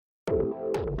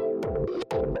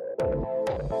Welcome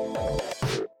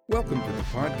to the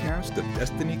podcast of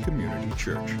Destiny Community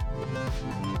Church.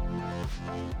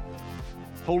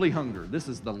 Holy Hunger. This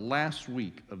is the last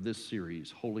week of this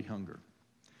series, Holy Hunger.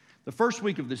 The first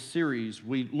week of this series,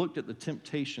 we looked at the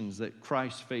temptations that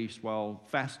Christ faced while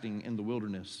fasting in the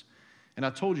wilderness. And I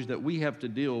told you that we have to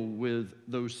deal with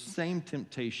those same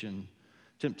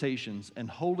temptations, and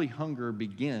holy hunger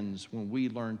begins when we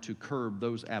learn to curb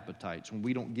those appetites, when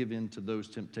we don't give in to those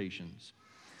temptations.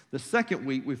 The second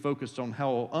week, we focused on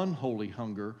how unholy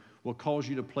hunger will cause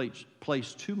you to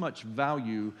place too much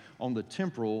value on the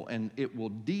temporal, and it will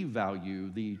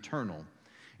devalue the eternal.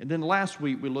 And then last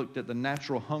week, we looked at the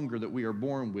natural hunger that we are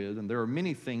born with, and there are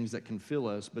many things that can fill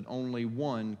us, but only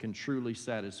one can truly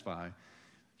satisfy.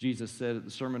 Jesus said at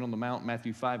the Sermon on the Mount,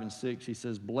 Matthew 5 and 6, he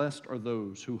says, "Blessed are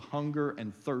those who hunger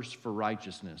and thirst for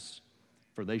righteousness,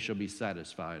 for they shall be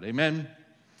satisfied." Amen?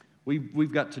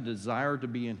 We've got to desire to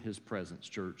be in His presence,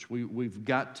 church. We've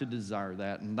got to desire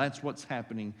that, and that's what's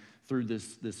happening through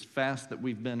this fast that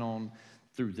we've been on,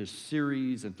 through this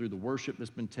series, and through the worship that's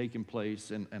been taking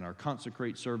place, and our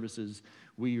Consecrate services.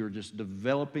 We are just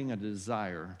developing a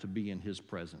desire to be in His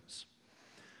presence.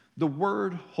 The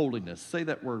word holiness, say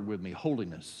that word with me,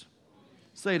 holiness.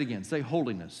 Say it again, say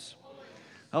holiness.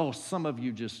 Oh, some of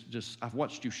you just I've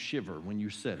watched you shiver when you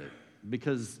said it,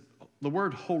 because the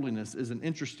word holiness is an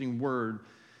interesting word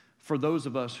for those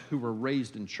of us who were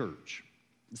raised in church,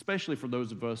 especially for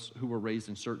those of us who were raised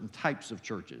in certain types of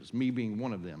churches, me being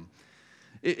one of them.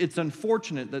 It's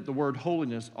unfortunate that the word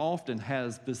holiness often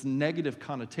has this negative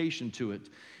connotation to it,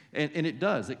 and it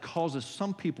does. It causes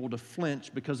some people to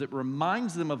flinch because it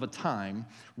reminds them of a time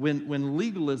when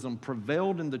legalism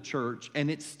prevailed in the church, and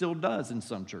it still does in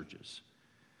some churches.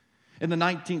 In the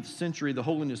 19th century, the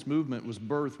holiness movement was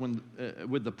birthed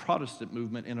with the Protestant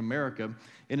movement in America,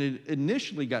 and it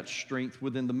initially got strength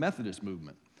within the Methodist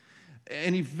movement.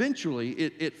 And eventually,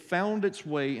 it found its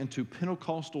way into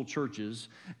Pentecostal churches,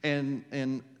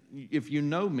 and if you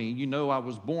know me, you know I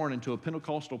was born into a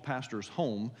Pentecostal pastor's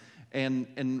home,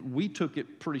 and we took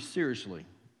it pretty seriously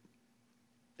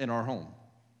in our home.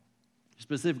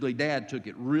 Specifically, Dad took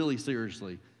it really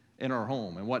seriously in our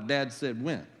home, and what Dad said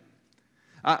went.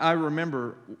 I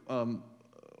remember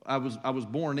I was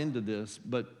born into this,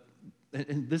 but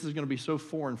and this is going to be so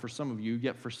foreign for some of you,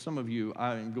 yet for some of you,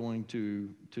 I am going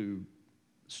to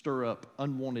stir up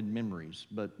unwanted memories.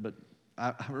 But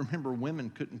I remember women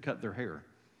couldn't cut their hair.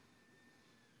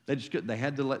 They just couldn't. They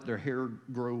had to let their hair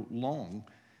grow long,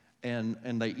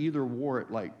 and they either wore it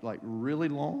like really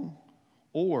long,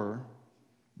 or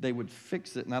they would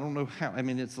fix it, and I don't know how. I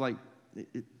mean, it's like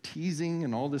teasing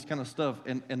and all this kind of stuff,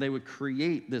 and they would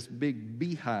create this big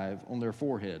beehive on their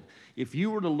forehead. If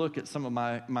you were to look at some of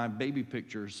my baby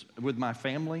pictures with my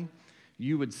family,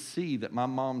 you would see that my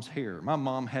mom's my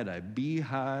mom had a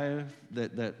beehive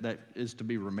that is to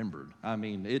be remembered. I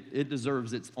mean, it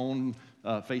deserves its own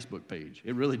Facebook page.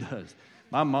 It really does.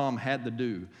 My mom had the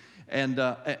do. And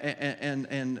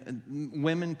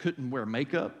women couldn't wear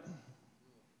makeup.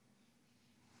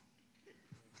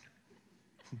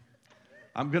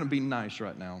 I'm going to be nice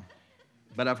right now,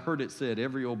 but I've heard it said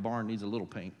every old barn needs a little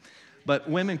paint. But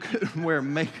women couldn't wear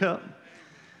makeup.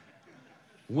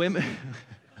 Women,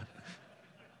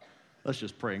 let's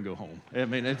just pray and go home. I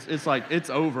mean, it's like it's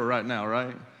over right now,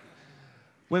 right?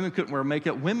 Women couldn't wear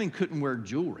makeup. Women couldn't wear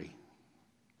jewelry.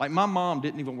 Like my mom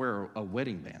didn't even wear a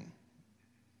wedding band.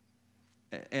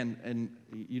 And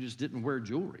you just didn't wear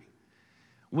jewelry.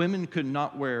 Women could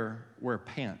not wear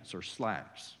pants or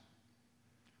slacks.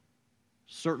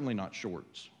 Certainly not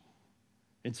shorts.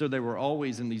 And so they were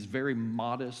always in these very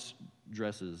modest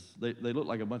dresses. They looked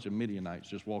like a bunch of Midianites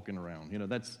just walking around. You know,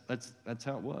 that's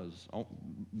how it was,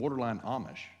 borderline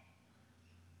Amish.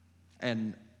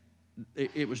 And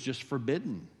it was just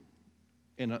forbidden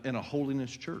in a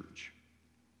holiness church.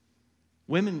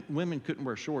 Women couldn't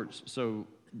wear shorts, so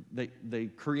they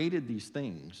created these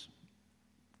things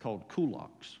called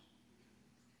culottes.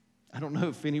 I don't know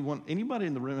if anybody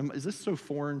in the room, is this so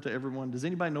foreign to everyone? Does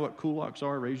anybody know what culottes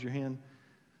are? Raise your hand.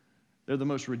 They're the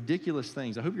most ridiculous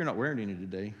things. I hope you're not wearing any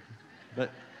today.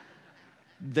 But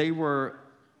they were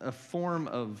a form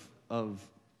of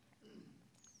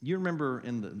you remember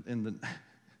in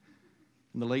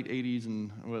the late 80s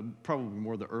and probably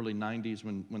more the early 90s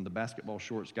when the basketball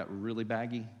shorts got really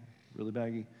baggy.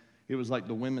 It was like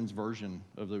the women's version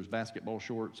of those basketball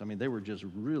shorts. I mean, they were just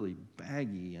really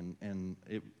baggy, and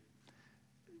it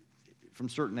from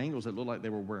certain angles, it looked like they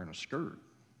were wearing a skirt.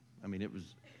 I mean, it was,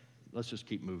 let's just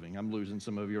keep moving. I'm losing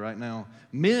some of you right now.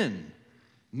 Men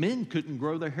couldn't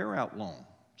grow their hair out long,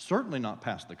 certainly not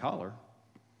past the collar.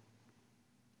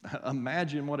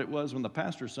 Imagine what it was when the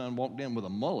pastor's son walked in with a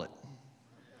mullet.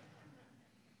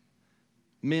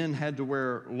 Men had to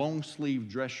wear long-sleeve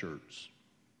dress shirts,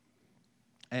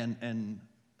 and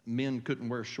men couldn't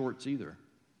wear shorts either.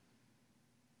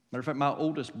 Matter of fact, my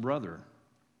oldest brother,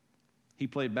 he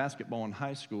played basketball in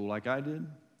high school like I did.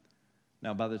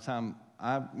 Now, by the time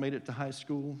I made it to high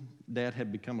school, Dad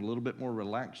had become a little bit more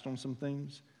relaxed on some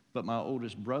things, but my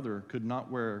oldest brother could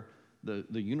not wear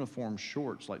the uniform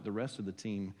shorts like the rest of the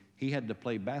team. He had to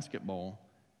play basketball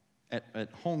at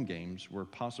home games where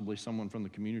possibly someone from the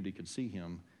community could see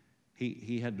him.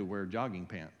 He had to wear jogging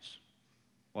pants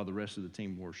while the rest of the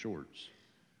team wore shorts.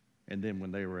 And then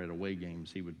when they were at away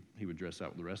games, he would dress out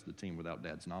with the rest of the team without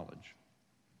Dad's knowledge.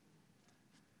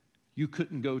 You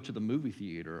couldn't go to the movie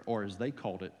theater, or as they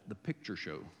called it, the picture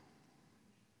show.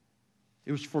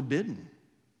 It was forbidden.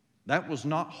 That was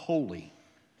not holy.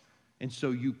 And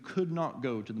so you could not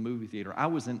go to the movie theater. I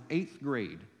was in 8th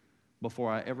grade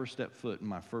before I ever stepped foot in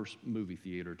my first movie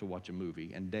theater to watch a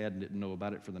movie, and Dad didn't know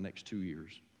about it for the next 2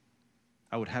 years.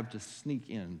 I would have to sneak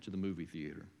into the movie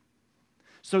theater.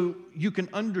 So you can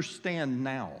understand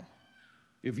now,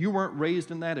 if you weren't raised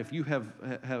in that, if you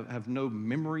have no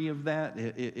memory of that,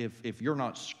 if you're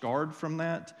not scarred from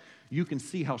that, you can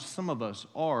see how some of us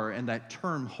are, and that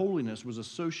term holiness was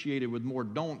associated with more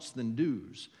don'ts than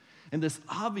do's. And this,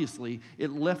 obviously,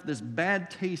 it left this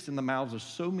bad taste in the mouths of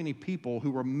so many people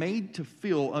who were made to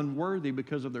feel unworthy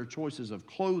because of their choices of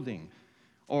clothing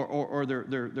or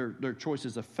their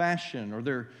choices of fashion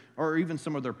or even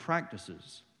some of their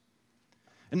practices.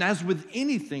 And as with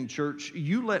anything, church,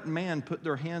 you let man put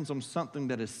their hands on something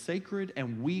that is sacred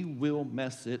and we will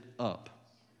mess it up.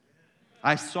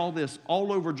 I saw this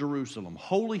all over Jerusalem,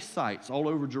 holy sites all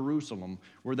over Jerusalem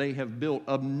where they have built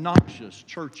obnoxious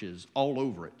churches all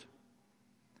over it.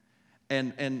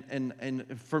 And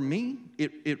for me,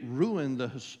 it ruined the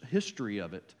history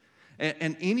of it.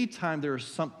 And anytime there is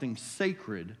something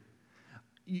sacred,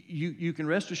 you can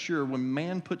rest assured when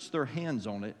man puts their hands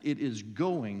on it, it is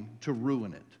going to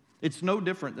ruin it. It's no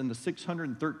different than the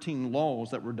 613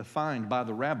 laws that were defined by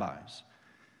the rabbis.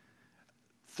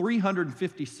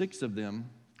 356 of them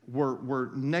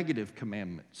were negative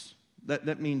commandments.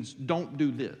 That means don't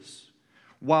do this.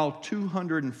 While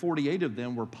 248 of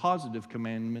them were positive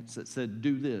commandments that said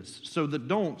do this. So the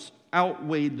don'ts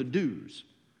outweighed the do's.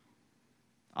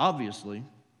 Obviously,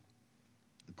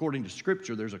 according to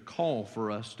Scripture, there's a call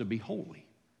for us to be holy.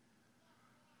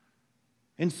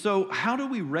 And so how do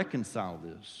we reconcile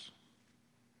this?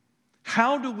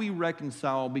 How do we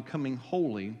reconcile becoming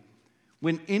holy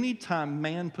when any time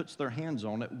man puts their hands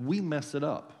on it, we mess it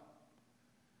up?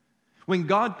 When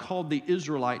God called the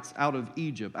Israelites out of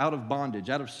Egypt, out of bondage,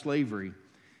 out of slavery,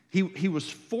 he was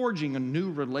forging a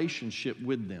new relationship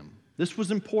with them. This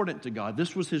was important to God.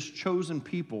 This was his chosen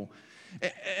people.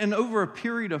 And over a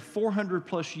period of 400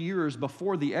 plus years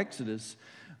before the Exodus,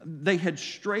 they had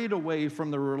strayed away from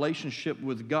the relationship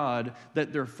with God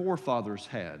that their forefathers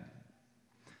had.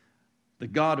 The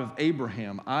God of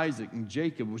Abraham, Isaac, and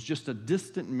Jacob was just a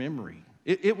distant memory.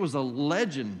 It was a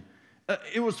legend.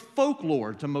 It was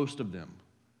folklore to most of them.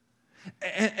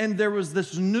 And there was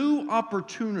this new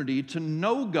opportunity to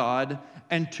know God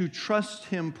and to trust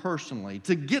him personally,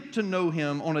 to get to know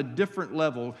him on a different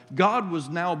level. God was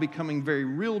now becoming very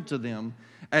real to them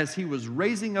as he was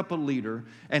raising up a leader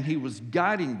and he was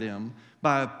guiding them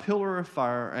by a pillar of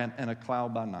fire and a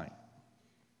cloud by night.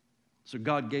 So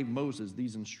God gave Moses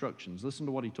these instructions. Listen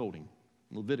to what he told him.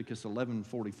 Leviticus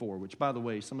 11:44, which, by the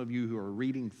way, some of you who are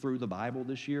reading through the Bible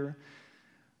this year,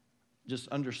 just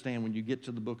understand when you get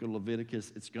to the book of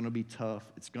Leviticus, it's going to be tough.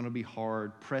 It's going to be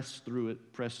hard. Press through it,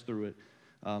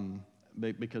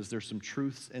 because there's some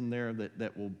truths in there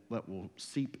that will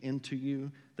seep into you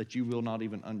that you will not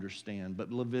even understand.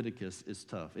 But Leviticus is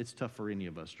tough. It's tough for any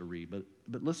of us to read. But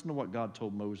listen to what God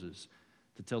told Moses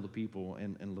to tell the people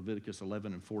in Leviticus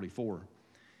 11:44.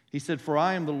 He said, "For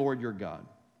I am the Lord your God.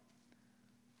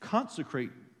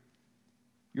 Consecrate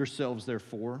yourselves,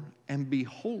 therefore, and be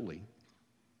holy,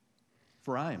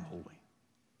 for I am holy."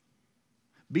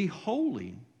 Be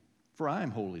holy, for I am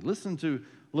holy. Listen to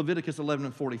Leviticus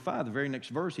 11:45, the very next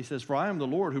verse. He says, "For I am the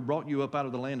Lord who brought you up out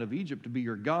of the land of Egypt to be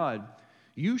your God.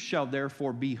 You shall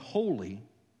therefore be holy,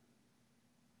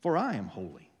 for I am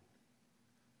holy."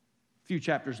 A few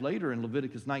chapters later in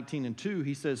Leviticus 19:2,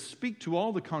 he says, "Speak to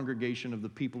all the congregation of the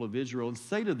people of Israel and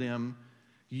say to them,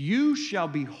 you shall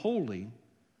be holy,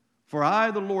 for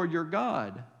I, the Lord your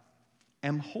God,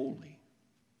 am holy."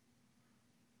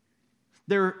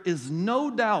 There is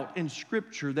no doubt in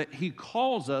Scripture that he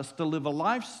calls us to live a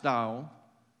lifestyle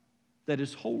that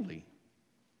is holy.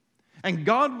 And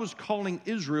God was calling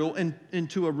Israel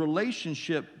into a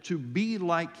relationship to be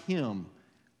like Him.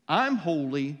 I'm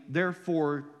holy,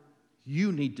 therefore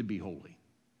you need to be holy.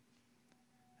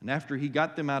 And after He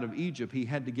got them out of Egypt, He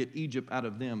had to get Egypt out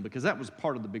of them, because that was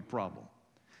part of the big problem.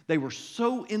 They were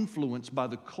so influenced by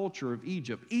the culture of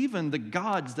Egypt. Even the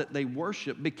gods that they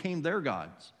worshiped became their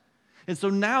gods. And so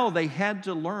now they had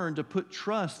to learn to put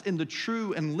trust in the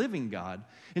true and living God.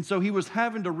 And so He was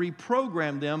having to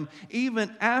reprogram them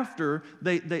even after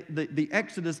the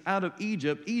exodus out of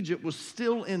Egypt. Egypt was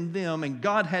still in them, and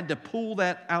God had to pull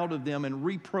that out of them and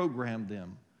reprogram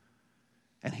them.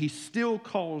 And He still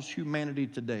calls humanity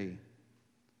today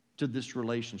to this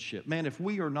relationship. Man, if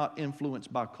we are not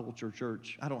influenced by culture,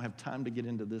 church, I don't have time to get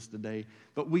into this today,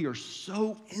 but we are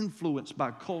so influenced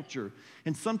by culture.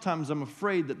 And sometimes I'm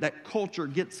afraid that culture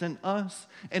gets in us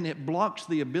and it blocks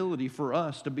the ability for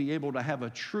us to be able to have a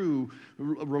true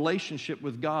relationship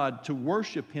with God, to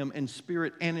worship Him in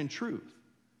spirit and in truth.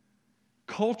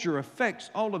 Culture affects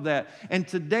all of that. And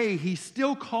today, He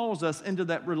still calls us into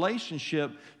that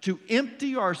relationship to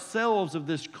empty ourselves of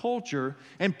this culture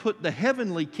and put the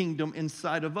heavenly kingdom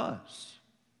inside of us.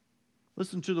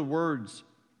 Listen to the words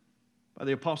by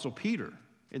the Apostle Peter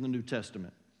in the New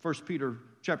Testament. 1 Peter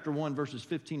chapter 1, verses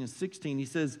 15 and 16, he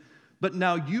says, "But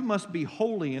now you must be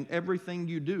holy in everything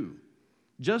you do,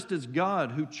 just as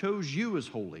God who chose you is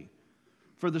holy.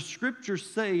 For the Scriptures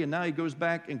say," and now he goes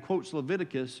back and quotes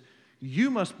Leviticus,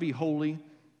 "You must be holy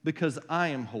because I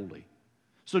am holy."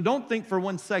 So don't think for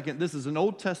one second this is an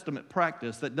Old Testament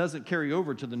practice that doesn't carry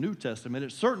over to the New Testament.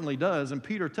 It certainly does, and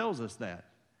Peter tells us that.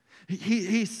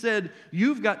 He said,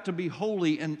 you've got to be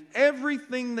holy in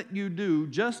everything that you do,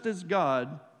 just as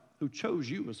God who chose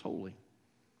you is holy.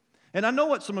 And I know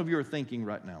what some of you are thinking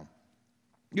right now.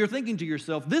 You're thinking to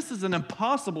yourself, this is an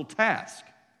impossible task.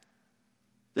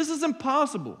 This is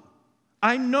impossible.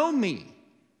 I know me.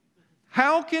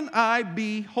 How can I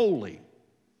be holy?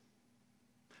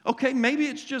 Okay, maybe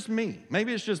it's just me.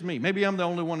 Maybe it's just me. Maybe I'm the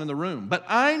only one in the room. But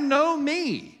I know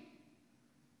me.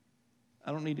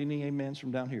 I don't need any amens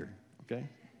from down here, okay?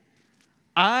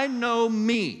 I know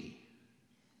me.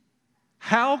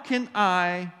 How can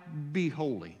I be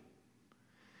holy?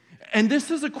 And this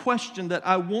is a question that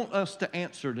I want us to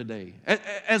answer today.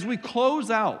 As we close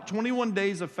out 21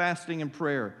 days of fasting and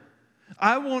prayer,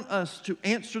 I want us to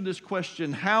answer this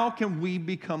question: how can we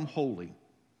become holy?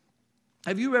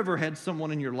 Have you ever had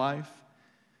someone in your life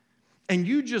and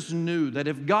you just knew that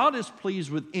if God is pleased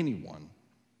with anyone,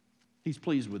 He's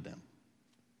pleased with them?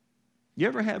 You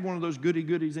ever had one of those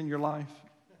goody-goodies in your life?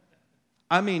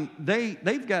 I mean,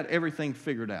 they've got everything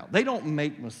figured out. They don't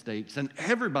make mistakes, and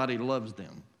everybody loves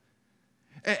them.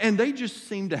 And they just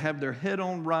seem to have their head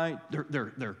on right.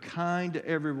 They're kind to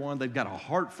everyone. They've got a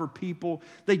heart for people.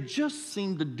 They just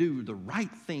seem to do the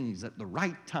right things at the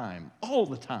right time, all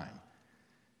the time.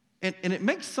 And it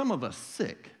makes some of us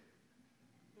sick.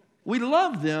 We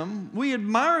love them. We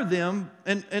admire them.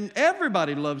 And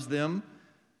everybody loves them.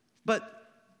 But,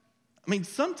 I mean,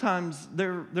 sometimes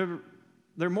they're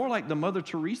more like the Mother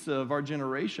Teresa of our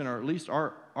generation, or at least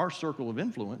our circle of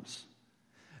influence.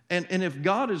 And if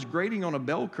God is grading on a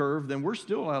bell curve, then we're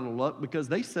still out of luck, because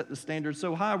they set the standard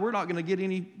so high, we're not going to get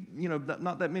any,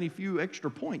 not that many few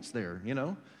extra points there,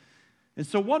 And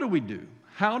so what do?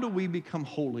 How do we become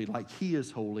holy like He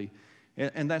is holy?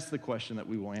 And that's the question that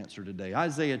we will answer today.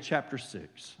 Isaiah chapter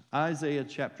 6. Isaiah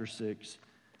chapter 6.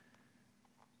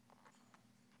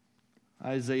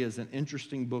 Isaiah is an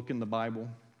interesting book in the Bible.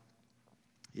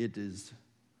 It is...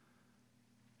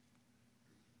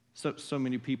 So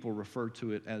many people refer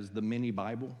to it as the mini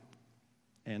Bible,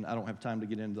 and I don't have time to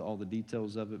get into all the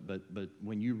details of it, but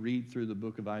when you read through the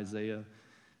book of Isaiah,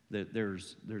 that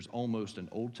there's almost an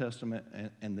Old Testament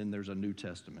and then there's a New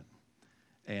Testament.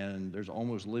 And there's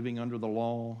almost living under the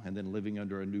law and then living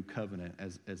under a new covenant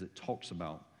as it talks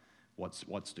about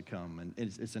what's to come. And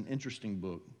it's an interesting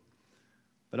book.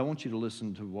 But I want you to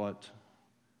listen to what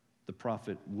the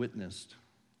prophet witnessed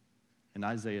in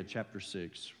Isaiah chapter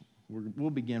 6. We'll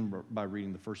begin by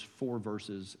reading the first 4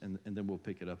 verses, and then we'll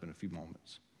pick it up in a few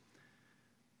moments.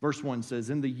 Verse 1 says,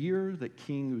 "In the year that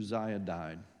King Uzziah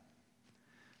died,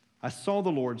 I saw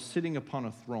the Lord sitting upon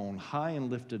a throne, high and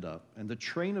lifted up, and the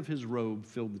train of His robe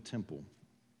filled the temple."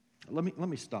 Let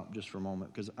me stop just for a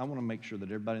moment, because I want to make sure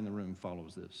that everybody in the room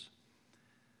follows this.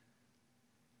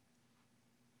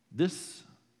 This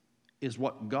is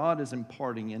what God is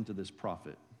imparting into this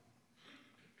prophet.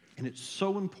 And it's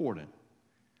so important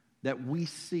that we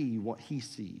see what He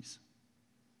sees.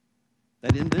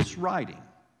 That in this writing,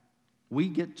 we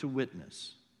get to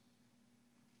witness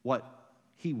what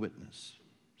He witnessed.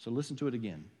 So listen to it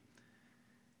again.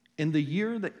 In the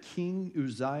year that King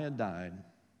Uzziah died,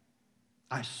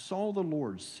 I saw the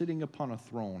Lord sitting upon a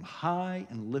throne, high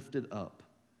and lifted up,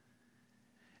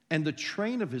 and the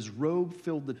train of his robe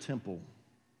filled the temple.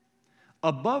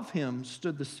 Above him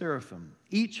stood the seraphim.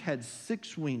 Each had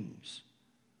 6 wings.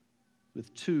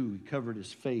 With 2 he covered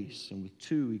his face, and with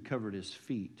 2 he covered his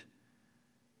feet,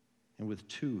 and with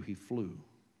 2 he flew.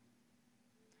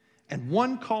 And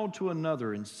one called to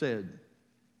another and said,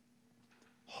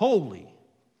 Holy,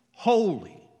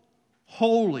 holy,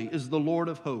 holy is the Lord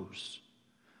of hosts.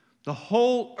 The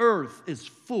whole earth is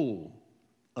full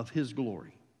of his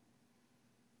glory.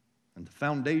 And the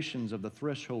foundations of the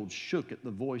threshold shook at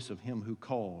the voice of him who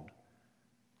called,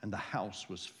 and the house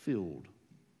was filled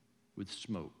with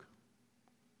smoke.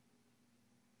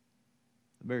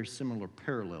 A very similar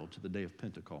parallel to the day of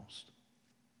Pentecost.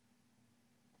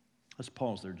 Let's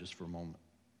pause there just for a moment.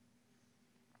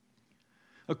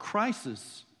 A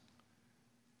crisis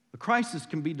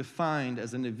can be defined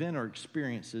as an event or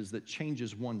experiences that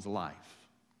changes one's life.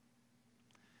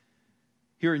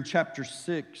 Here in chapter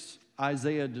 6,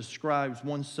 Isaiah describes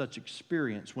one such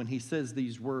experience when he says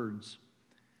these words,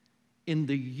 in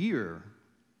the year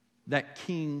that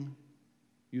King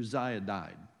Uzziah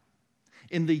died.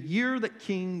 In the year that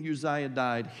King Uzziah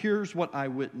died, here's what I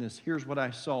witnessed, here's what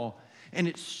I saw. And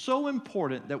it's so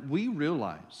important that we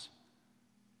realize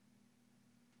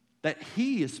that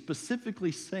he is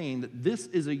specifically saying that this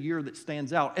is a year that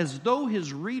stands out, as though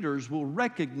his readers will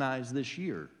recognize this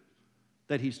year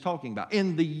that he's talking about.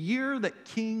 In the year that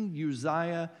King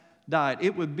Uzziah died,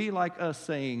 it would be like us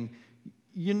saying,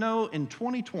 you know, in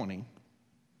 2020,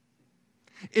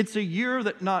 it's a year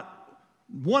that not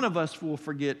one of us will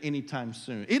forget anytime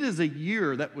soon. It is a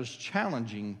year that was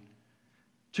challenging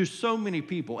to so many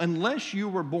people. Unless you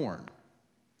were born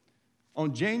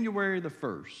on January the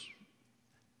 1st,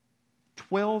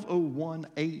 12:01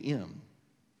 a.m.,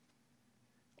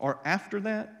 or after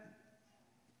that,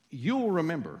 you'll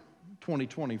remember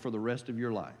 2020 for the rest of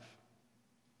your life.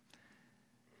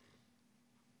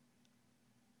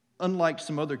 Unlike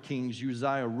some other kings,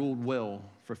 Uzziah ruled well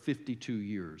for 52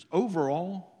 years.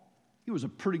 Overall, he was a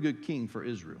pretty good king for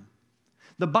Israel.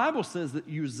 The Bible says that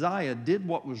Uzziah did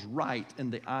what was right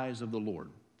in the eyes of the Lord.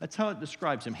 That's how it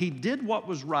describes him. He did what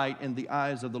was right in the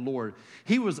eyes of the Lord.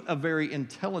 He was a very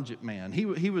intelligent man.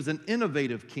 He was an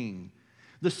innovative king.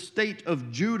 The state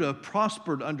of Judah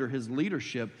prospered under his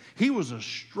leadership. He was a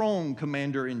strong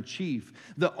commander-in-chief.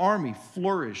 The army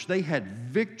flourished. They had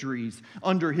victories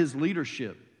under his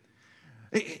leadership.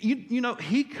 You know,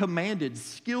 he commanded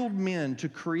skilled men to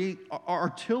create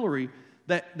artillery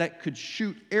that could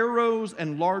shoot arrows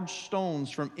and large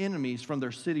stones from enemies from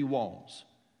their city walls.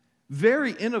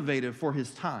 Very innovative for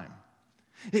his time.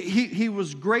 He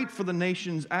was great for the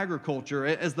nation's agriculture,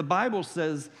 as the Bible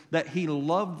says that he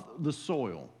loved the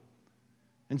soil.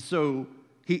 And so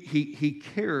he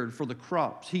cared for the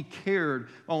crops. He cared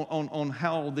on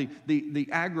how the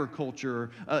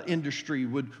agriculture industry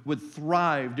would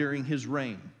thrive during his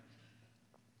reign.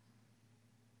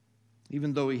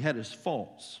 Even though he had his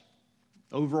faults.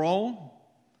 Overall,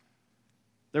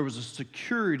 there was a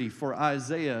security for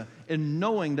Isaiah in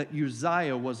knowing that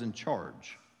Uzziah was in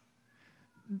charge.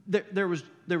 There was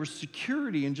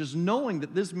security in just knowing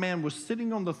that this man was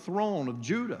sitting on the throne of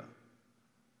Judah.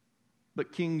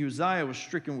 But King Uzziah was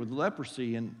stricken with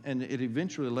leprosy, and it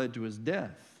eventually led to his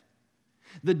death.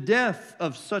 The death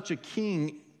of such a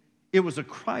king, it was a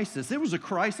crisis. It was a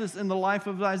crisis in the life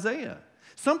of Isaiah.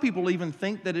 Some people even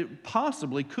think that it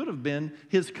possibly could have been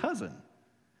his cousin.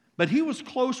 But he was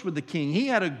close with the king. He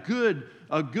had a good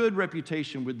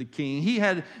reputation with the king. He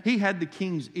had the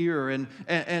king's ear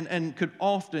and could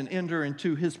often enter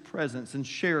into his presence and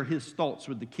share his thoughts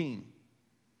with the king.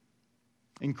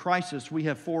 In crisis, we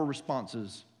have 4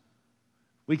 responses.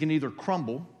 We can either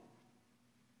crumble.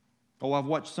 Oh, I've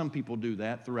watched some people do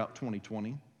that throughout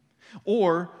 2020.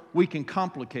 Or we can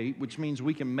complicate, which means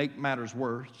we can make matters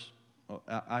worse.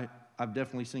 I've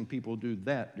definitely seen people do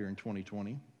that during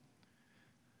 2020.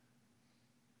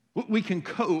 We can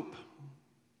cope,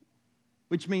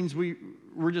 which means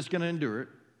we're just going to endure it.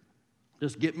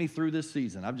 Just get me through this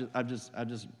season. I just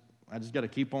got to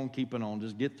keep on keeping on.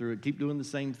 Just get through it. Keep doing the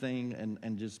same thing,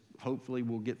 and just hopefully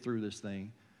we'll get through this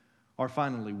thing. Or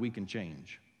finally, we can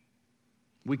change.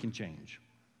 We can change.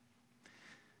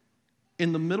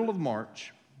 In the middle of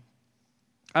March,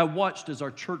 I watched as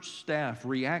our church staff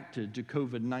reacted to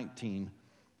COVID-19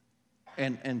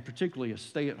 and particularly a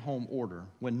stay-at-home order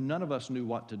when none of us knew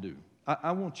what to do.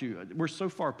 I want you, we're so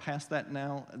far past that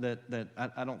now that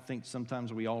I don't think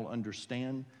sometimes we all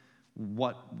understand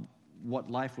what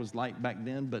life was like back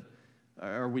then,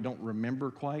 or we don't remember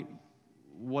quite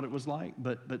what it was like,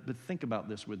 but think about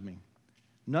this with me.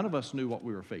 None of us knew what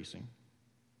we were facing.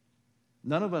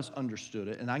 None of us understood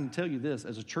it. And I can tell you this,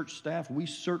 as a church staff, we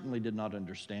certainly did not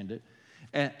understand it.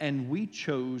 And we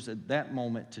chose at that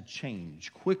moment to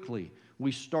change. Quickly,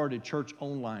 we started church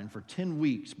online for 10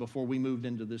 weeks before we moved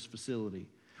into this facility.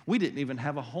 We didn't even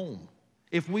have a home.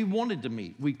 If we wanted to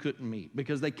meet, we couldn't meet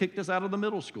because they kicked us out of the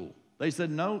middle school. They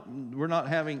said, no, we're not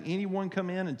having anyone come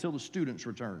in until the students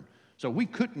return. So we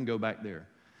couldn't go back there.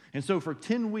 And so for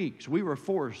 10 weeks, we were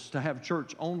forced to have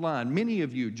church online. Many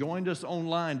of you joined us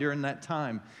online during that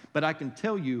time. But I can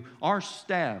tell you, our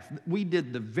staff, we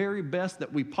did the very best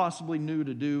that we possibly knew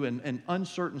to do in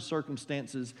uncertain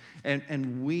circumstances.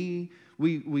 And we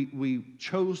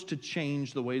chose to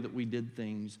change the way that we did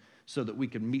things so that we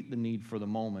could meet the need for the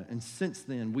moment. And since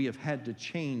then, we have had to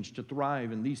change to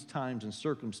thrive in these times and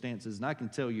circumstances. And I can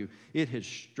tell you, it has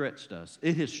stretched us.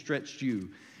 It has stretched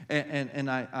you. And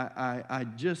I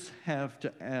just have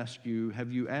to ask you,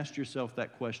 have you asked yourself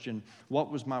that question? What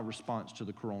was my response to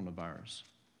the coronavirus?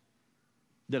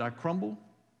 Did I crumble?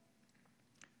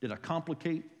 Did I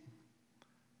complicate?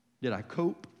 Did I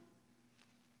cope?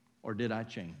 Or did I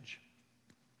change?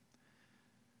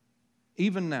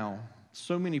 Even now,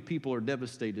 so many people are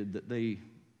devastated that they,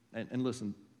 and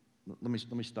listen, let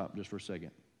me stop just for a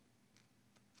second.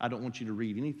 I don't want you to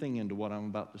read anything into what I'm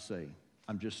about to say.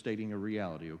 I'm just stating a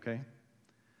reality, okay?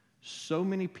 So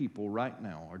many people right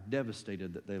now are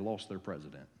devastated that they lost their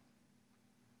president.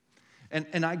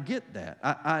 And I get that.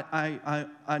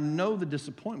 I know the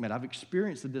disappointment. I've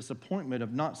experienced the disappointment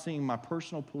of not seeing my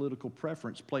personal political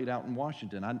preference played out in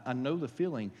Washington. I know the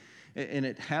feeling. And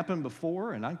it happened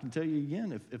before, and I can tell you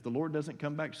again, if the Lord doesn't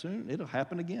come back soon, it'll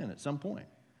happen again at some point.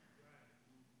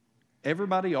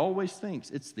 Everybody always thinks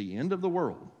it's the end of the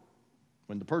world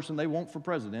when the person they want for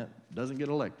president doesn't get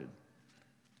elected.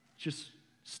 Just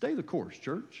stay the course,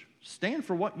 church. Stand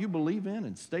for what you believe in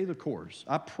and stay the course.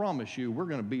 I promise you, we're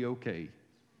going to be okay.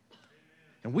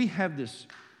 And we have this,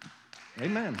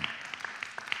 amen.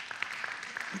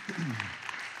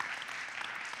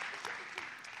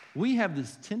 We have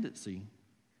this tendency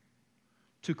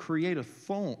to create a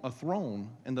throne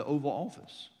in the Oval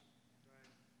Office.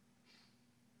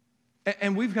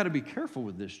 And we've got to be careful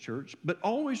with this, church. But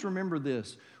always remember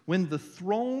this. When the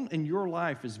throne in your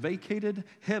life is vacated,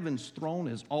 heaven's throne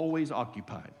is always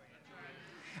occupied.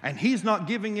 And he's not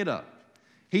giving it up.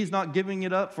 He's not giving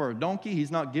it up for a donkey.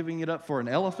 He's not giving it up for an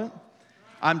elephant.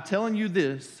 I'm telling you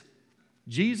this.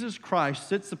 Jesus Christ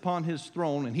sits upon his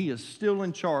throne and he is still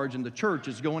in charge and the church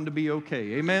is going to be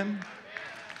okay. Amen?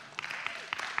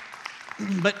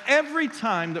 But every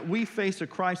time that we face a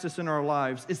crisis in our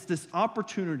lives, it's this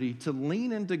opportunity to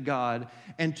lean into God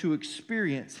and to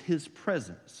experience his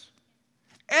presence.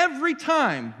 Every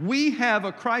time we have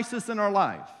a crisis in our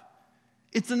life,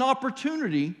 it's an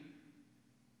opportunity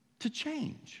to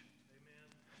change.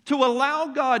 To allow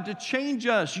God to change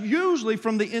us, usually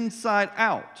from the inside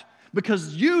out.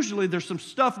 Because usually there's some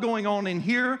stuff going on in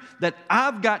here that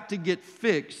I've got to get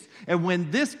fixed. And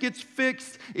when this gets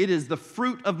fixed, it is the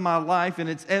fruit of my life and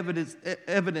it's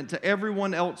evident to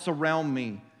everyone else around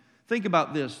me. Think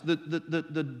about this.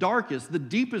 The darkest, the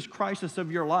deepest crisis of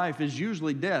your life is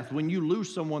usually death when you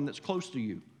lose someone that's close to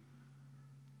you.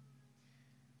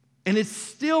 And it's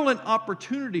still an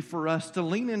opportunity for us to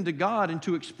lean into God and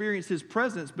to experience his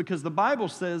presence because the Bible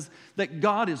says that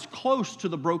God is close to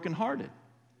the brokenhearted.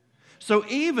 So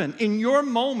even in your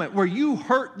moment where you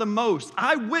hurt the most,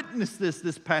 I witnessed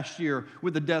this past year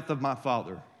with the death of my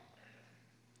father.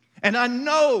 And I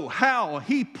know how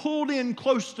he pulled in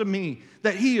close to me,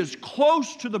 that he is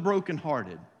close to the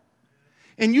brokenhearted.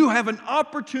 And you have an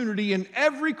opportunity in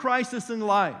every crisis in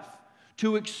life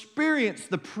to experience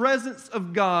the presence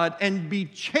of God and be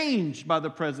changed by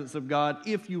the presence of God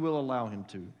if you will allow him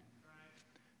to.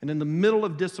 And in the middle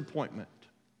of disappointment,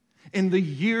 in the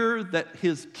year that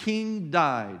his king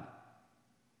died,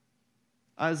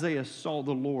 Isaiah saw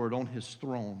the Lord on his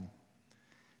throne.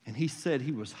 And he said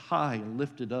he was high and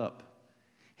lifted up,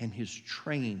 and his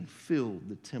train filled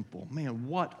the temple. Man,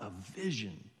 what a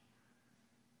vision.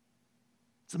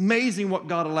 It's amazing what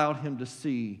God allowed him to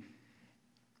see.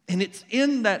 And it's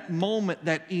in that moment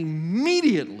that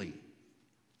immediately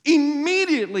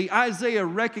Isaiah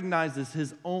recognizes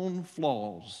his own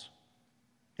flaws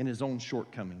and his own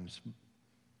shortcomings.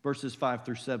 Verses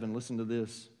 5-7, listen to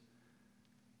this.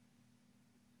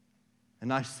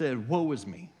 And I said, woe is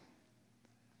me,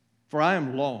 for I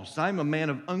am lost. I am a man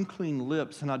of unclean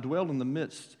lips, and I dwell in the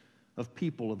midst of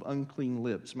people of unclean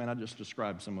lips. Man, I just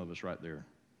described some of us right there.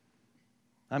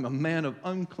 I'm a man of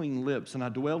unclean lips, and I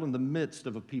dwell in the midst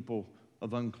of a people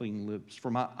of unclean lips.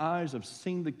 For my eyes have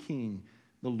seen the King,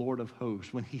 the Lord of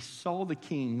hosts. When he saw the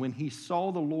king, when he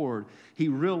saw the Lord, he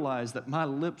realized that my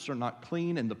lips are not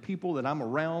clean and the people that I'm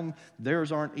around,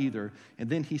 theirs aren't either. And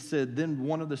then he said, then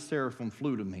one of the seraphim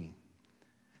flew to me,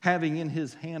 having in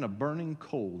his hand a burning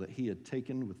coal that he had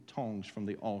taken with tongs from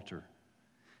the altar.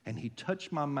 And he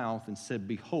touched my mouth and said,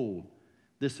 behold,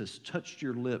 this has touched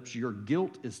your lips. Your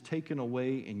guilt is taken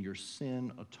away and your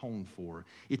sin atoned for.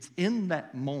 It's in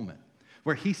that moment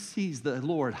where he sees the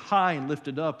Lord high and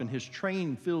lifted up and his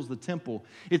train fills the temple.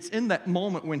 It's in that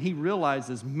moment when he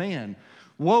realizes, man,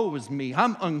 woe is me.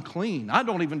 I'm unclean. I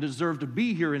don't even deserve to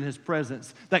be here in his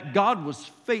presence. That God was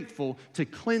faithful to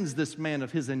cleanse this man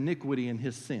of his iniquity and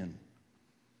his sin.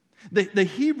 The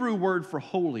Hebrew word for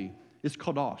holy is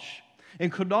kadosh.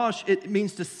 And kadosh, it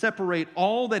means to separate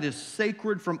all that is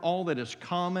sacred from all that is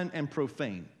common and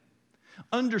profane.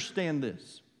 Understand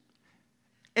this.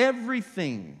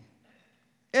 Everything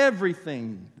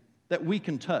that we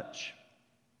can touch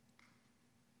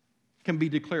can be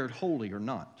declared holy or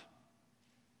not.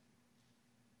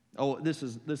 Oh, this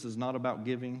is not about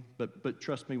giving, but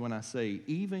trust me when I say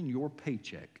even your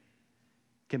paycheck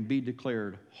can be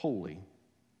declared holy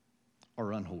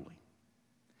or unholy.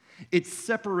 It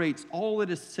separates all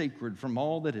that is sacred from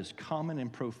all that is common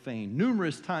and profane.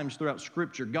 Numerous times throughout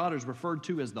Scripture, God is referred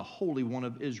to as the Holy One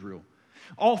of Israel.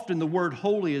 Often the word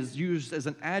holy is used as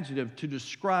an adjective to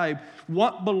describe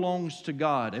what belongs to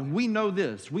God. And we know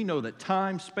this. We know that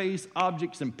time, space,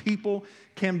 objects, and people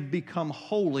can become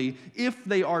holy if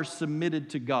they are submitted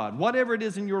to God. Whatever it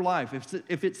is in your life,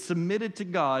 if it's submitted to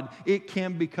God, it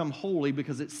can become holy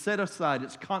because it's set aside,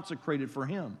 it's consecrated for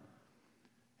Him.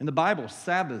 In the Bible,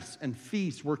 Sabbaths and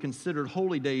feasts were considered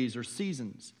holy days or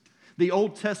seasons. The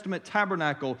Old Testament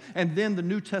tabernacle and then the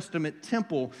New Testament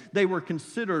temple, they were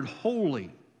considered holy.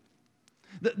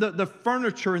 The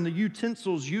furniture and the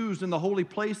utensils used in the holy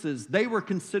places, they were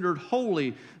considered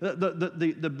holy.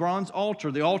 The bronze altar,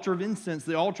 the altar of incense,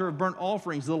 the altar of burnt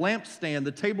offerings, the lampstand,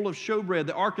 the table of showbread,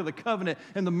 the Ark of the Covenant,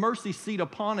 and the mercy seat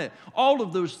upon it. All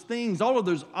of those things, all of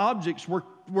those objects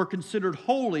were considered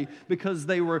holy because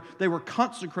they were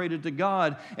consecrated to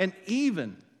God. And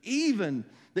even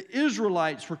the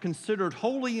Israelites were considered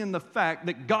holy in the fact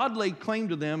that God laid claim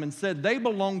to them and said, they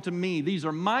belong to me. These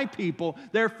are my people,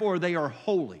 therefore they are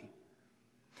holy.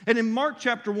 And in Mark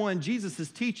chapter 1, Jesus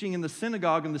is teaching in the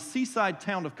synagogue in the seaside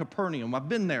town of Capernaum. I've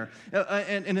been there.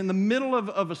 And in the middle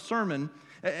of a sermon,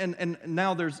 and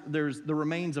now there's the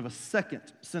remains of a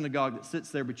second synagogue that sits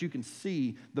there, but you can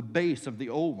see the base of the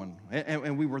old one.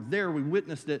 And we were there, we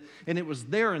witnessed it, and it was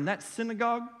there in that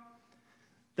synagogue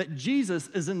that Jesus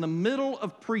is in the middle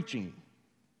of preaching.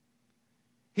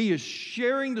 He is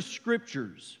sharing the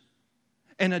scriptures,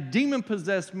 and a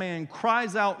demon-possessed man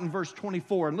cries out in verse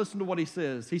 24, and listen to what he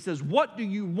says. He says, what do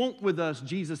you want with us,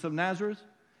 Jesus of Nazareth?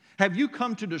 Have you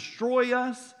come to destroy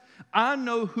us? I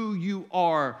know who you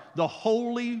are, the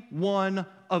Holy One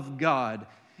of God.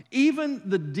 Even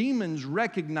the demons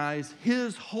recognize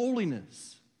his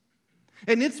holiness.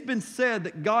 And it's been said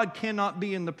that God cannot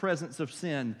be in the presence of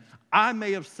sin. I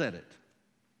may have said it.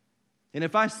 And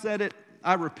if I said it,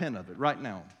 I repent of it right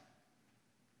now.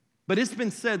 But it's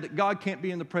been said that God can't be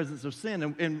in the presence of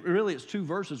sin. And really, it's two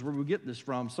verses where we get this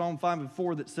from. Psalm 5 and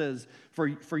 4 that says,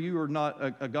 For you are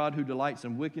not a God who delights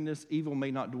in wickedness. Evil may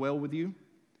not dwell with you.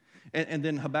 And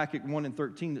then Habakkuk 1 and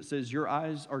 13 that says, your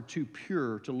eyes are too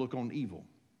pure to look on evil.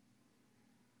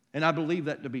 And I believe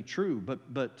that to be true.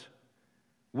 But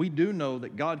we do know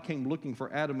that God came looking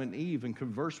for Adam and Eve and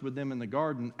conversed with them in the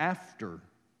garden after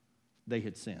they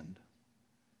had sinned.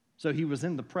 So he was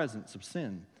in the presence of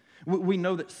sin. We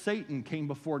know that Satan came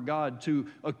before God to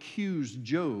accuse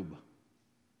Job,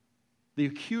 the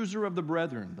accuser of the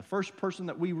brethren. The first person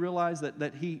that we realize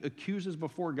that he accuses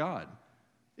before God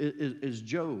is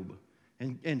Job.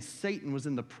 And Satan was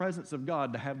in the presence of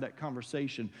God to have that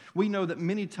conversation. We know that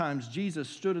many times Jesus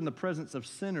stood in the presence of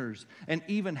sinners and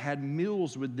even had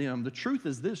meals with them. The truth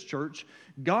is this, church,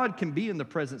 God can be in the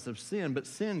presence of sin, but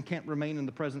sin can't remain in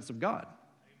the presence of God.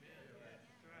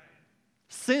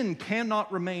 Sin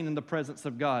cannot remain in the presence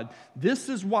of God. This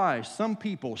is why some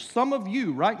people, some of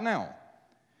you right now,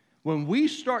 when we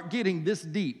start getting this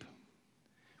deep,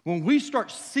 when we start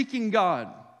seeking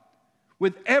God,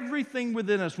 with everything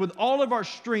within us, with all of our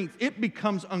strength, it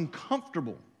becomes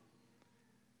uncomfortable.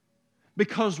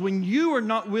 Because when you are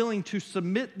not willing to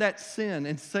submit that sin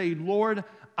and say, Lord,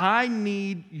 I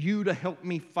need you to help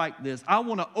me fight this. I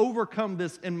want to overcome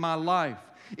this in my life.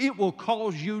 It will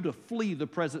cause you to flee the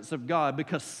presence of God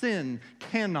because sin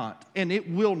cannot and it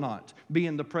will not be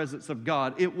in the presence of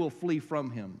God. It will flee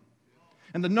from Him.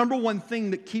 And the number one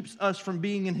thing that keeps us from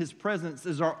being in His presence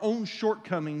is our own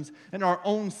shortcomings and our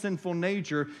own sinful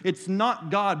nature. It's not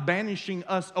God banishing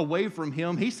us away from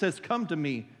Him. He says, come to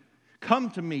me.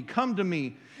 Come to me, come to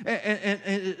me. And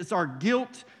it's our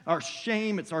guilt, our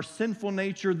shame, it's our sinful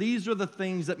nature. These are the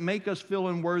things that make us feel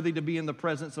unworthy to be in the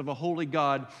presence of a holy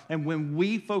God. And when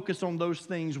we focus on those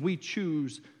things, we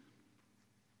choose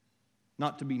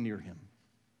not to be near Him,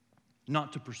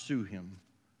 not to pursue Him,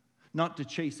 not to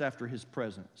chase after His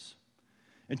presence.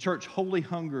 And church, holy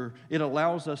hunger, it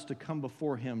allows us to come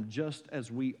before Him just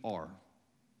as we are.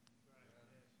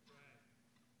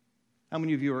 How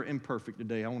many of you are imperfect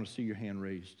today? I want to see your hand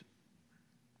raised.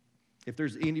 If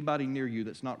there's anybody near you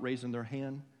that's not raising their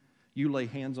hand, you lay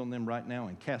hands on them right now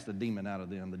and cast a demon out of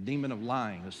them. The demon of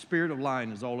lying, the spirit of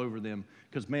lying is all over them.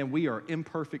 Because, man, we are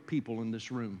imperfect people in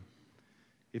this room.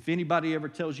 If anybody ever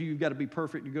tells you you've got to be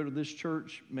perfect to go to this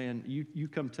church, man, you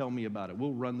come tell me about it.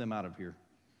 We'll run them out of here.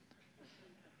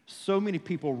 So many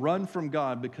people run from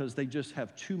God because they just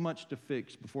have too much to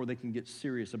fix before they can get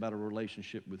serious about a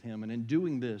relationship with Him. And in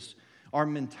doing this, our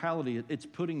mentality, it's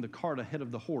putting the cart ahead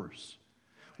of the horse.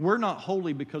 We're not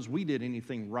holy because we did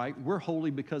anything right. We're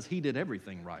holy because He did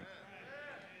everything right.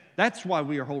 That's why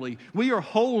we are holy. We are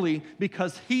holy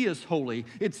because He is holy.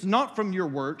 It's not from your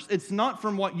works. It's not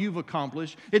from what you've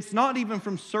accomplished. It's not even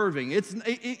from serving.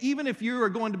 Even if you are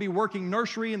going to be working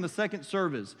nursery in the second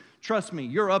service, trust me,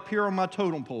 you're up here on my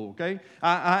totem pole, okay?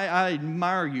 I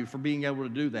admire you for being able to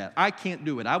do that. I can't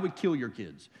do it. I would kill your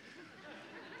kids.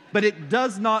 But it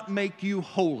does not make you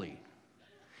holy.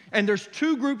 And there's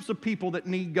two groups of people that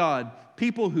need God.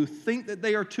 People who think that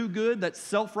they are too good, that's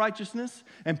self-righteousness,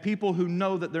 and people who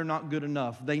know that they're not good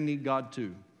enough. They need God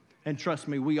too. And trust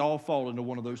me, we all fall into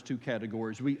one of those two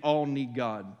categories. We all need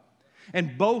God.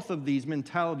 And both of these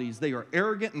mentalities, they are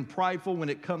arrogant and prideful when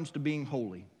it comes to being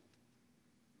holy.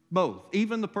 Both.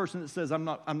 Even the person that says, I'm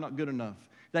not good enough.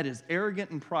 That is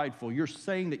arrogant and prideful. You're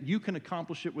saying that you can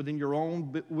accomplish it within your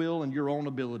own will and your own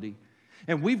ability.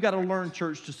 And we've got to learn,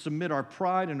 church, to submit our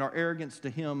pride and our arrogance to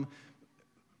Him,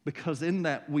 because in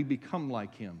that we become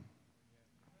like Him.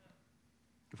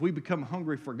 If we become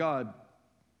hungry for God,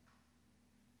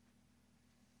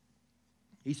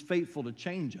 He's faithful to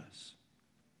change us.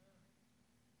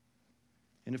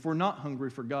 And if we're not hungry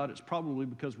for God, it's probably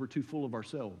because we're too full of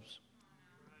ourselves.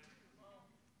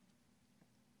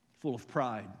 Full of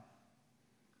pride,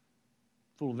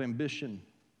 full of ambition,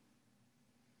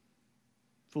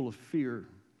 full of fear,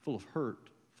 full of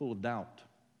hurt, full of doubt.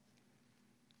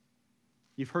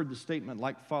 You've heard the statement,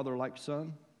 like father, like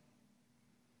son.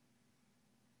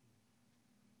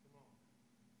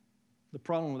 The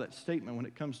problem with that statement when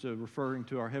it comes to referring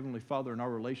to our Heavenly Father and our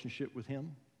relationship with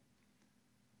Him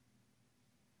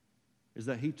is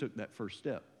that He took that first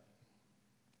step.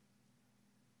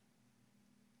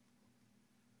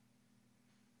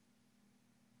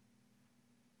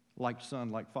 Like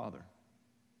son, like father.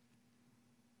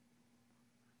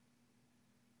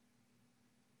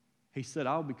 He said,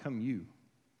 I'll become you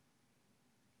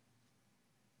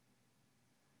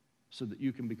so that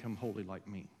you can become holy like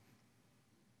me.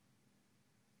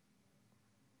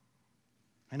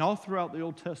 And all throughout the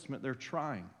Old Testament, they're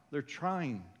trying. They're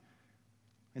trying.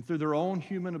 And through their own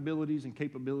human abilities and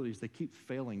capabilities, they keep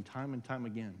failing time and time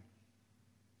again.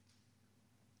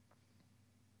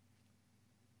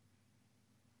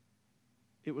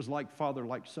 It was like father,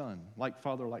 like son, like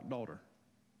father, like daughter.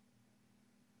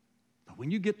 But when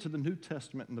you get to the New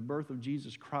Testament and the birth of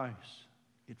Jesus Christ,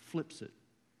 it flips it.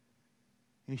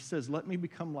 And He says, let me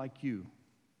become like you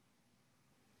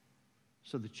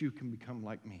so that you can become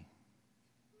like me.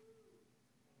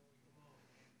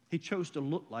 He chose to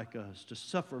look like us, to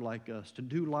suffer like us, to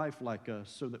do life like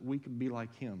us so that we can be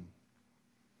like Him.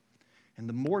 And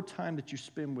the more time that you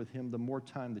spend with Him, the more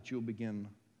time that you'll begin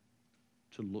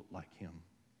to look like Him.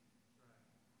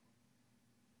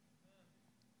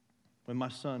 When my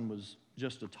son was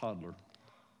just a toddler,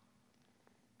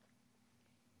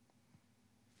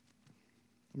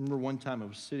 I remember one time I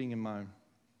was sitting in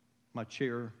my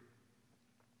chair.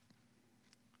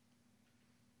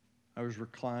 I was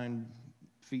reclined,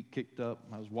 feet kicked up.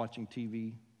 I was watching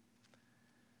TV.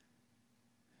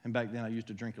 And back then I used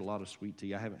to drink a lot of sweet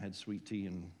tea. I haven't had sweet tea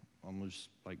in almost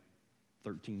like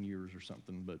 13 years or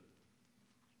something, but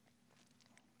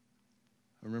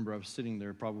I remember I was sitting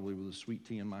there probably with a sweet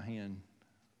tea in my hand,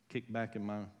 kicked back in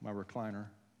my recliner,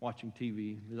 watching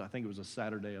TV. I think it was a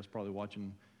Saturday. I was probably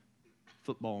watching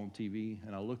football on TV,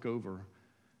 and I look over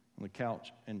on the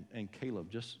couch, and Caleb,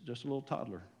 just a little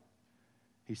toddler,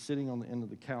 he's sitting on the end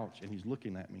of the couch, and he's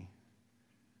looking at me.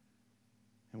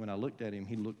 And when I looked at him,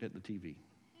 he looked at the TV.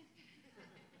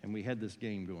 And we had this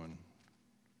game going.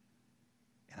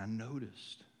 And I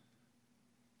noticed,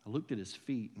 I looked at his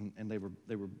feet, and they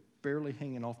were barely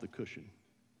hanging off the cushion.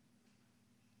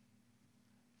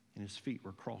 And his feet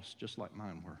were crossed just like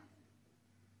mine were.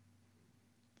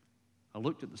 I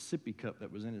looked at the sippy cup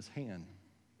that was in his hand,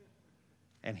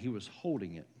 and he was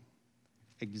holding it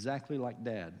exactly like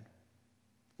Dad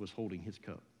was holding his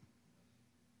cup.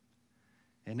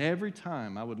 And every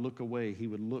time I would look away, he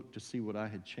would look to see what I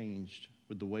had changed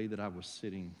with the way that I was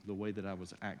sitting, the way that I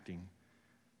was acting.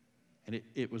 And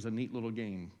it was a neat little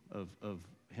game of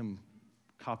him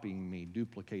copying me,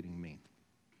 duplicating me.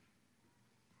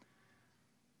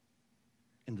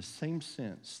 In the same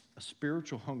sense, a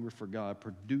spiritual hunger for God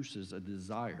produces a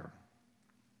desire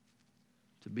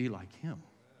to be like Him.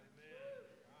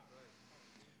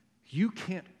 You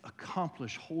can't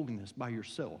accomplish holiness by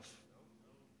yourself.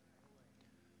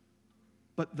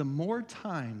 But the more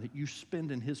time that you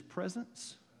spend in His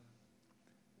presence,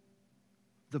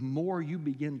 the more you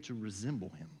begin to resemble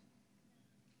Him.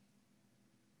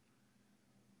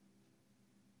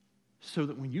 So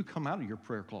that when you come out of your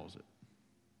prayer closet,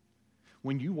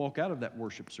 when you walk out of that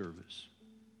worship service,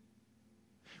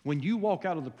 when you walk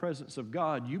out of the presence of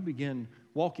God, you begin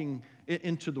walking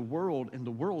into the world, and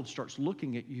the world starts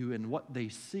looking at you, and what they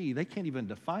see, they can't even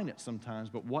define it sometimes,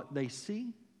 but what they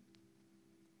see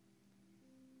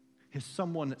is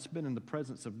someone that's been in the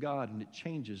presence of God, and it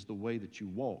changes the way that you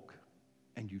walk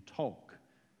and you talk,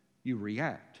 you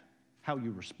react, how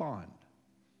you respond,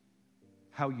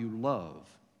 how you love.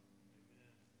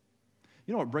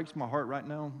 You know what breaks my heart right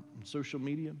now on social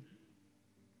media?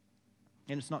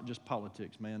 And it's not just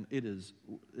politics, man.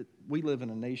 We live in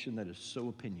a nation that is so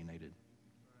opinionated.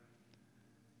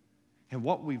 And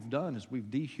what we've done is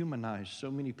we've dehumanized so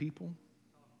many people.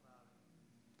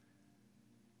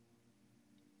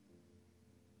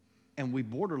 And we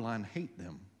borderline hate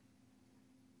them.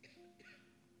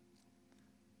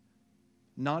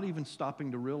 Not even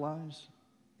stopping to realize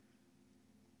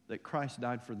that Christ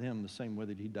died for them the same way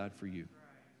that He died for you.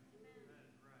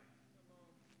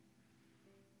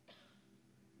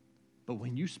 But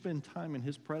when you spend time in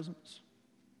His presence,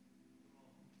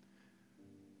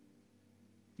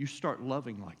 you start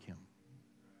loving like Him.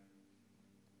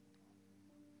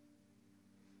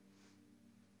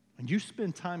 When you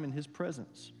spend time in His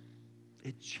presence,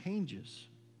 it changes.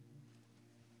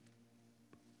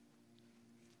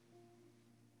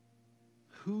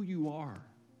 Who you are.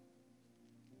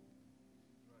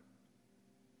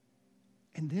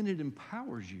 And then it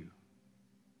empowers you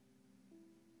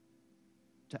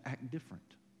to act different.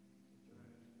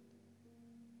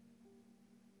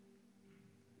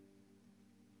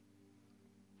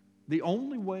 The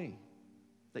only way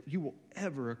that you will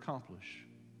ever accomplish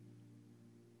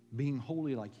being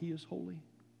holy like He is holy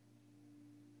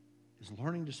is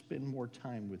learning to spend more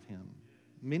time with Him.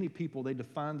 Many people, they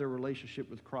define their relationship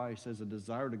with Christ as a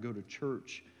desire to go to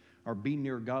church or be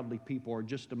near godly people or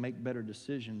just to make better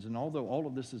decisions. And although all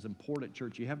of this is important,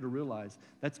 church, you have to realize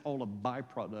that's all a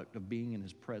byproduct of being in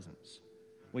His presence.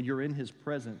 When you're in His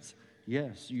presence,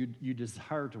 yes, you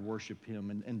desire to worship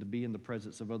Him and to be in the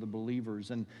presence of other believers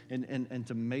and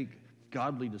to make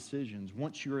godly decisions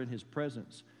once you're in His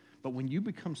presence. But when you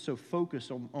become so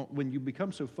focused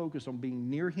on being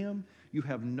near Him, you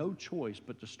have no choice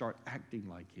but to start acting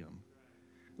like Him.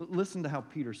 Listen to how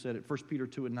Peter said it, 1 Peter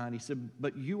 2:9. He said,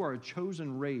 "But you are a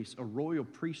chosen race, a royal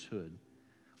priesthood,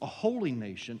 a holy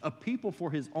nation, a people for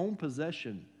His own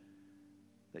possession,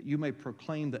 that you may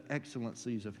proclaim the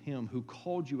excellencies of Him who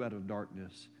called you out of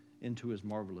darkness into His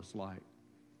marvelous light."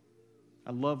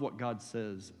 I love what God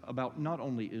says about not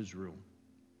only Israel.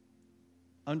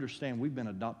 Understand, we've been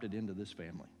adopted into this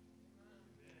family.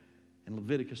 In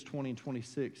Leviticus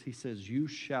 20:26, He says, "You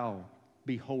shall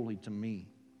be holy to me.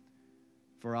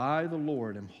 For I, the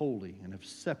Lord, am holy and have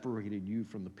separated you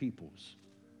from the peoples,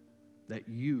 that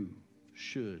you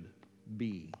should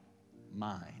be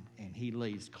mine." And He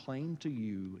lays claim to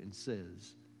you and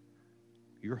says,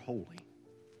 "You're holy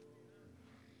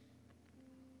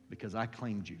because I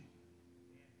claimed you.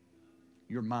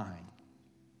 You're mine.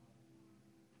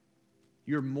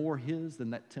 You're more His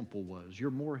than that temple was. You're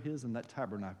more His than that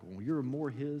tabernacle. You're more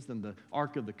His than the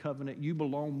Ark of the Covenant. You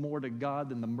belong more to God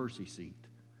than the mercy seat."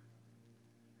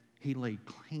 He laid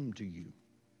claim to you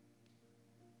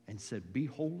and said, "Be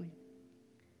holy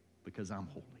because I'm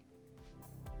holy."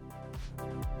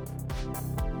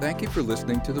 Thank you for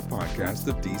listening to the podcast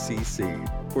of DCC.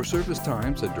 For service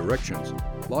times and directions,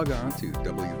 log on to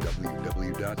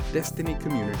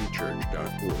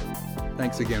www.destinycommunitychurch.org.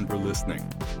 Thanks again for listening.